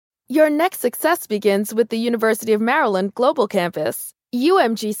Your next success begins with the University of Maryland Global Campus.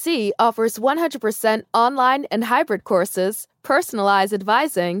 UMGC offers 100% online and hybrid courses, personalized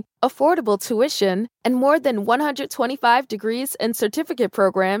advising, affordable tuition, and more than 125 degrees and certificate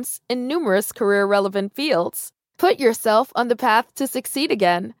programs in numerous career-relevant fields. Put yourself on the path to succeed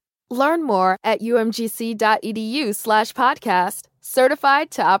again. Learn more at umgc.edu/podcast.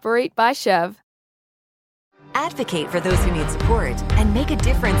 Certified to operate by Chev. Advocate for those who need support and make a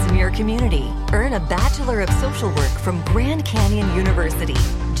difference in your community. Earn a Bachelor of Social Work from Grand Canyon University.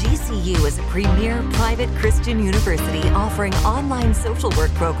 GCU is a premier private Christian university offering online social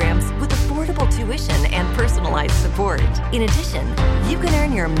work programs with affordable tuition and personalized support. In addition, you can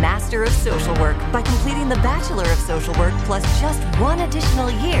earn your Master of Social Work by completing the Bachelor of Social Work plus just one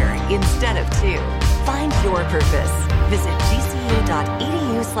additional year instead of 2. Find your purpose. Visit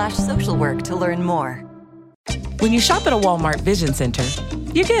gcu.edu/socialwork to learn more. When you shop at a Walmart Vision Center,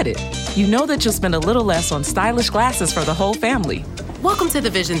 you get it. You know that you'll spend a little less on stylish glasses for the whole family. Welcome to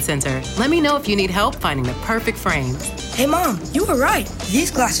the Vision Center. Let me know if you need help finding the perfect frames. Hey, Mom, you were right. These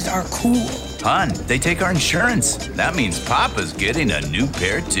glasses are cool. Hon, they take our insurance. That means Papa's getting a new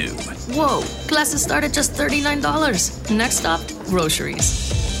pair, too. Whoa, glasses start at just $39. Next stop, groceries.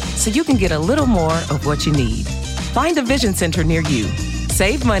 So you can get a little more of what you need. Find a Vision Center near you.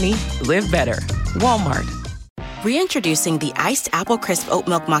 Save money, live better. Walmart. Reintroducing the Iced Apple Crisp Oat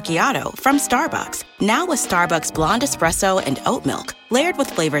Milk Macchiato from Starbucks. Now with Starbucks Blonde Espresso and Oat Milk, layered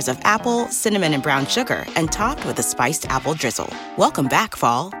with flavors of apple, cinnamon, and brown sugar, and topped with a spiced apple drizzle. Welcome back,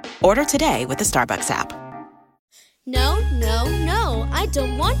 fall. Order today with the Starbucks app. No, no, no. I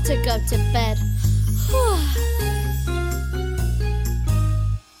don't want to go to bed.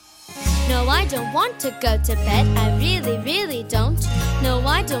 No, I don't want to go to bed. I really, really don't. No,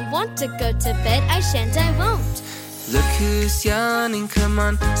 I don't want to go to bed. I shan't, I won't. Look who's yawning, come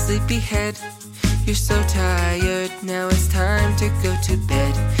on, sleepyhead. You're so tired, now it's time to go to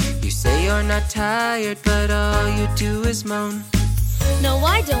bed. You say you're not tired, but all you do is moan. No,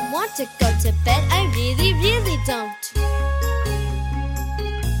 I don't want to go to bed. I really, really don't.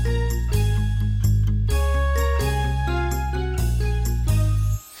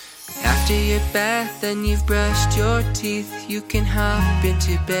 After your bath and you've brushed your teeth, you can hop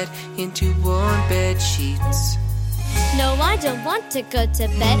into bed, into warm bed sheets. No, I don't want to go to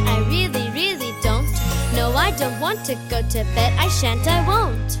bed. I really, really don't. No, I don't want to go to bed. I shan't, I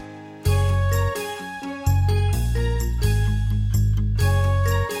won't.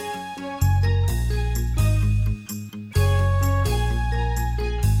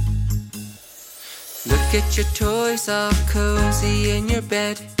 Look at your toys all cozy in your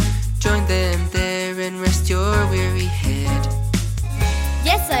bed. Join them there and rest your weary head.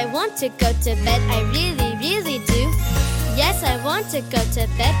 Yes, I want to go to bed. I really, really do. Yes, I want to go to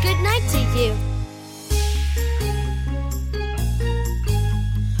bed. Good night to you.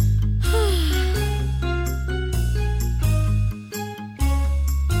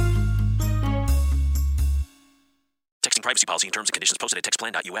 Texting privacy policy and terms and conditions posted at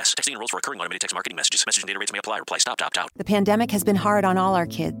textplan.us. Texting enrolls for recurring automated text marketing messages. Message and data rates may apply. Reply stop to opt out. The pandemic has been hard on all our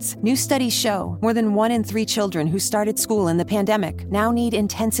kids. New studies show more than 1 in 3 children who started school in the pandemic now need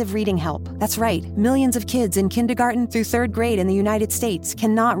intensive reading help. That's right. Millions of kids in kindergarten through 3rd grade in the United States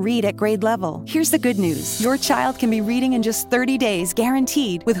cannot read at grade level. Here's the good news. Your child can be reading in just 30 days,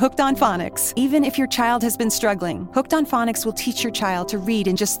 guaranteed, with Hooked on Phonics. Even if your child has been struggling, Hooked on Phonics will teach your child to read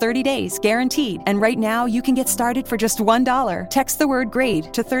in just 30 days, guaranteed. And right now, you can get started for just $1. Text the word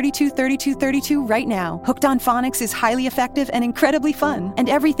GRADE to 323232 right now. Hooked on Phonics is highly effective and incredibly fun, and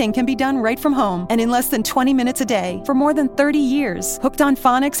everything can be done right from home and in less than 20 minutes a day. For more than 30 years, Hooked on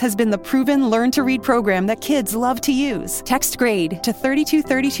Phonics has been the proven learn-to-read program that kids love to use. Text GRADE to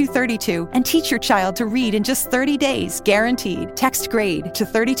 323232 and teach your child to read in just 30 days, guaranteed. Text GRADE to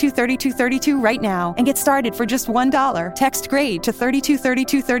 323232 right now and get started for just $1. Text GRADE to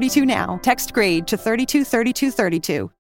 323232 now. Text GRADE to 323232.